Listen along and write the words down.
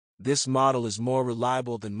This model is more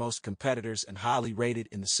reliable than most competitors and highly rated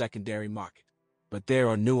in the secondary market. But there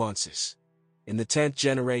are nuances. In the 10th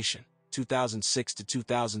generation, 2006 to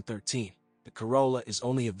 2013, the Corolla is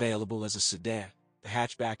only available as a sedan. The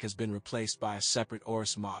hatchback has been replaced by a separate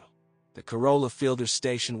Urus model. The Corolla Fielder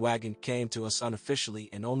station wagon came to us unofficially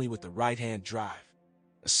and only with the right-hand drive.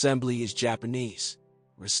 Assembly is Japanese.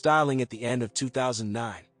 Restyling at the end of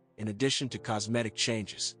 2009, in addition to cosmetic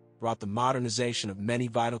changes, brought the modernization of many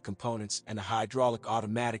vital components and a hydraulic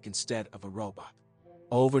automatic instead of a robot.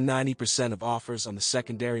 Over 90% of offers on the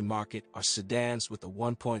secondary market are sedans with a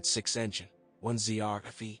 1.6 engine, 1ZR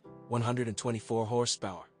FE, 124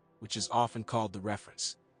 horsepower, which is often called the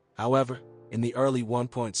reference. However, in the early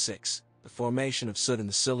 1.6, the formation of soot in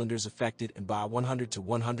the cylinders affected and by 100 to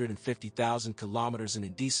 150,000 kilometers an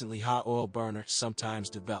indecently hot oil burner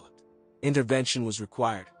sometimes developed. Intervention was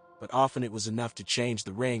required, but often it was enough to change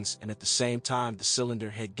the rings and at the same time the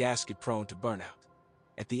cylinder head gasket prone to burnout.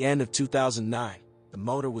 At the end of 2009, the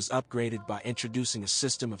motor was upgraded by introducing a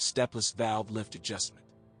system of stepless valve lift adjustment.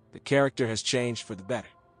 The character has changed for the better.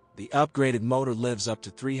 The upgraded motor lives up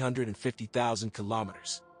to 350,000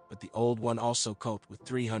 kilometers, but the old one also coped with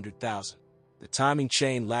 300,000. The timing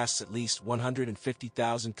chain lasts at least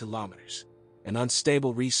 150,000 kilometers. An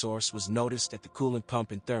unstable resource was noticed at the coolant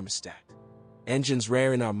pump and thermostat. Engines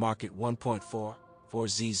rare in our market 1.4,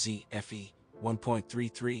 4ZZ FE,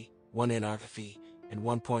 1.33, 1NR FE, and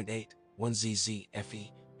 1.8, 1ZZ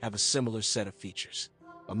FE, have a similar set of features.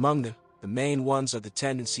 Among them, the main ones are the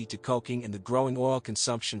tendency to coking and the growing oil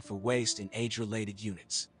consumption for waste in age-related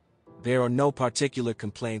units. There are no particular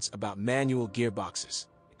complaints about manual gearboxes,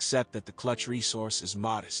 except that the clutch resource is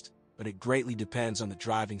modest, but it greatly depends on the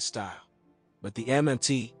driving style. But the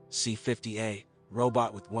MMT C50A,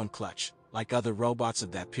 robot with one clutch, like other robots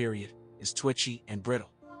of that period, is twitchy and brittle,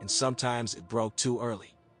 and sometimes it broke too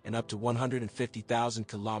early, and up to 150,000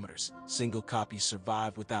 kilometers, single copies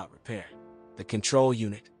survive without repair. The control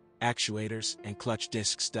unit, actuators, and clutch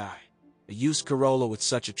discs die. A used Corolla with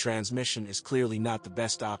such a transmission is clearly not the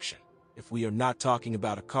best option, if we are not talking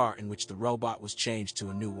about a car in which the robot was changed to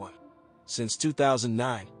a new one. Since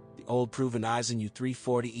 2009, the old proven Aisin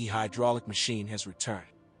U340E hydraulic machine has returned.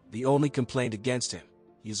 The only complaint against him,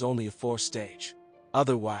 he is only a 4-stage.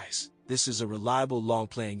 Otherwise, this is a reliable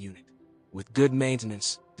long-playing unit. With good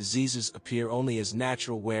maintenance, diseases appear only as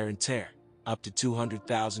natural wear and tear, up to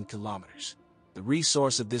 200,000 kilometers. The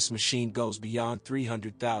resource of this machine goes beyond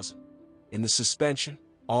 300,000. In the suspension,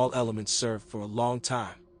 all elements serve for a long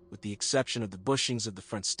time, with the exception of the bushings of the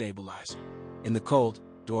front stabilizer. In the cold,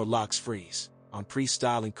 door locks freeze. On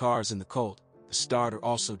pre-styling cars in the cold, the starter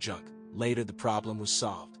also junk. Later the problem was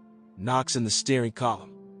solved. Knocks in the steering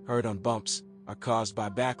column, heard on bumps, are caused by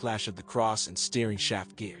backlash of the cross and steering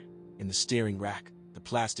shaft gear. In the steering rack, the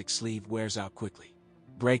plastic sleeve wears out quickly.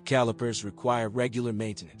 Brake calipers require regular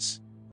maintenance.